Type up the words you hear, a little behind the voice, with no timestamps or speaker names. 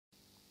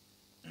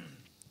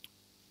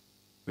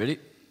Ready?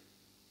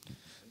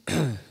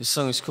 This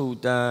song's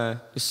called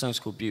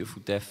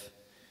Beautiful Death,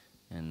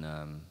 and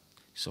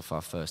it's off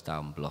our first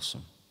album,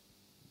 Blossom.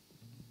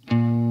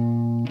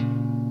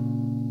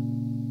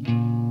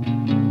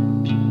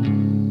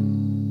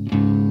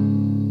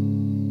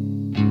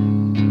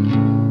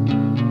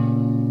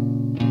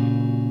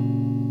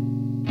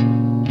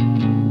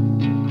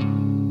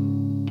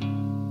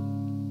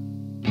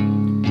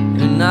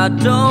 And I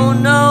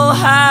don't know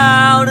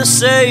how to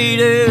say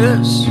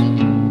this,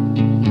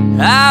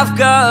 I've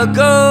gotta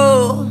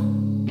go.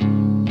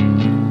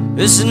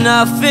 There's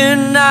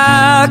nothing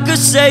I could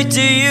say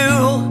to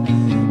you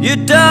you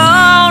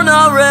don't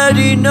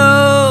already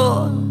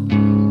know.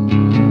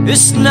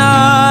 It's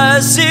not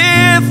as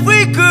if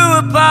we grew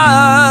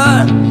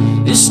apart,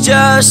 it's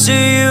just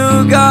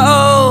that you got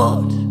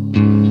old.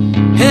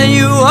 And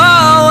you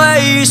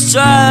always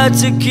tried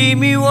to keep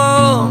me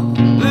warm,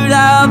 but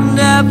I've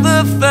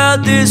never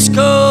felt this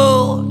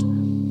cold.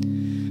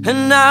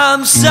 And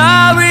I'm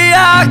sorry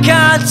I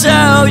can't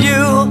tell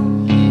you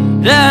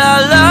that I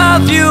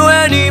love you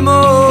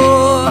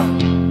anymore,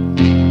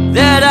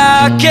 that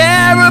I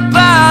care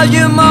about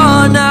you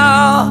more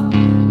now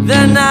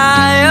than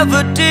I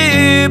ever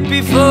did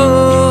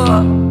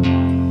before.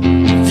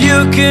 If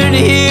you can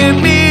hear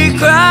me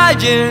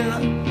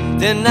crying,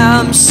 then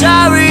I'm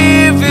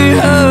sorry if it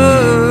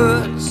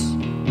hurts.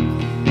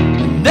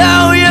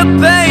 Now your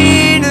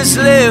pain is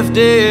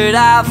lifted,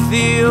 I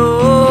feel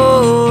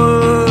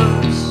worse.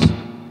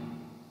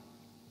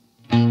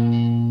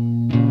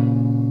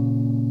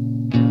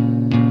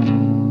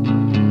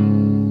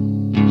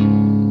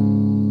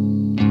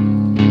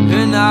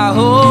 And I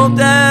hope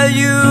that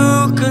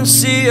you can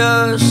see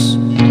us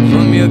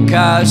from your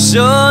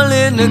castle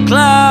in the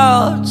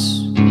clouds.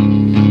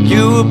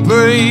 You were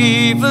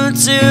brave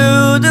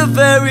until the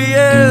very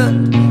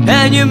end,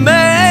 and you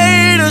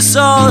made us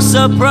all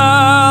so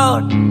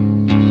proud.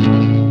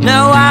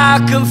 Now I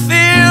can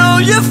feel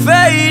you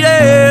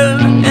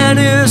fading, and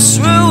it's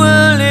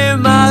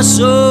ruining my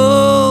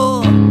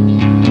soul.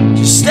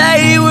 Just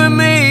stay with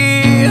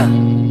me,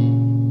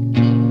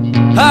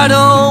 I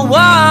don't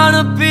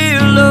wanna be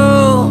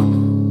alone.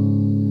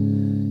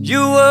 You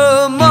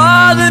were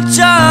more than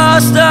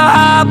just a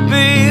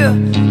hobby,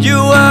 you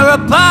were a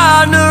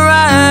partner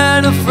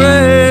and a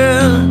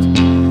friend.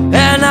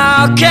 And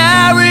I'll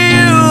carry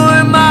you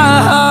in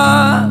my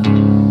heart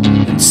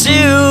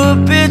until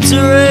the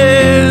bitter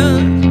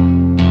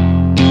end.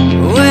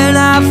 When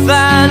I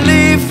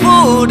finally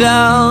fall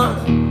down,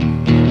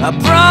 I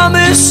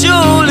promise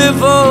you'll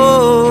live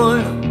on.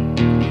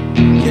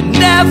 You'll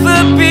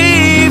never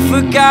be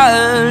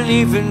forgotten,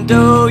 even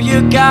though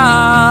you're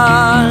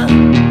gone.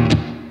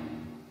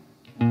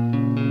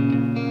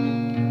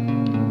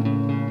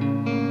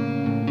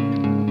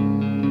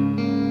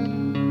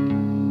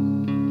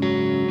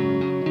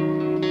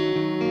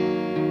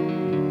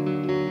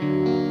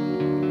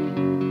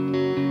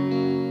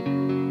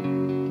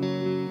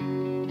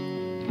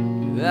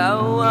 I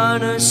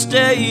wanna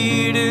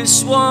stay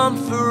this warm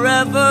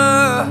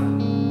forever.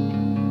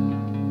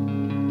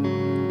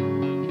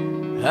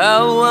 I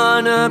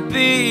wanna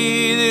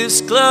be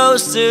this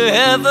close to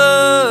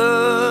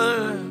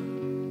heaven.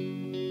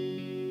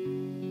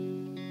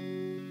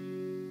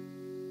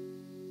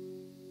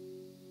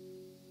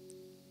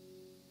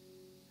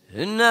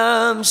 And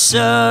I'm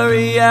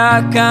sorry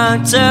I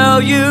can't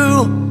tell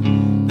you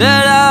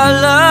that I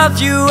love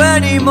you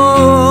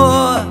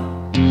anymore,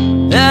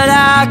 that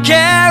I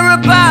care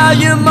about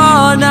you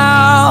more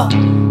now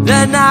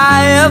than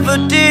I ever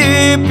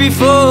did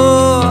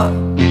before.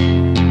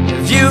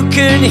 If you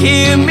can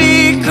hear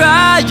me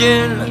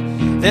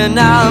crying, then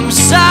I'm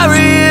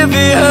sorry if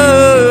it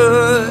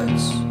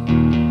hurts.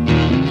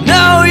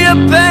 Know your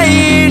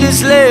pain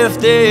is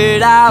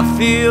lifted, I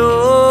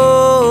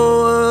feel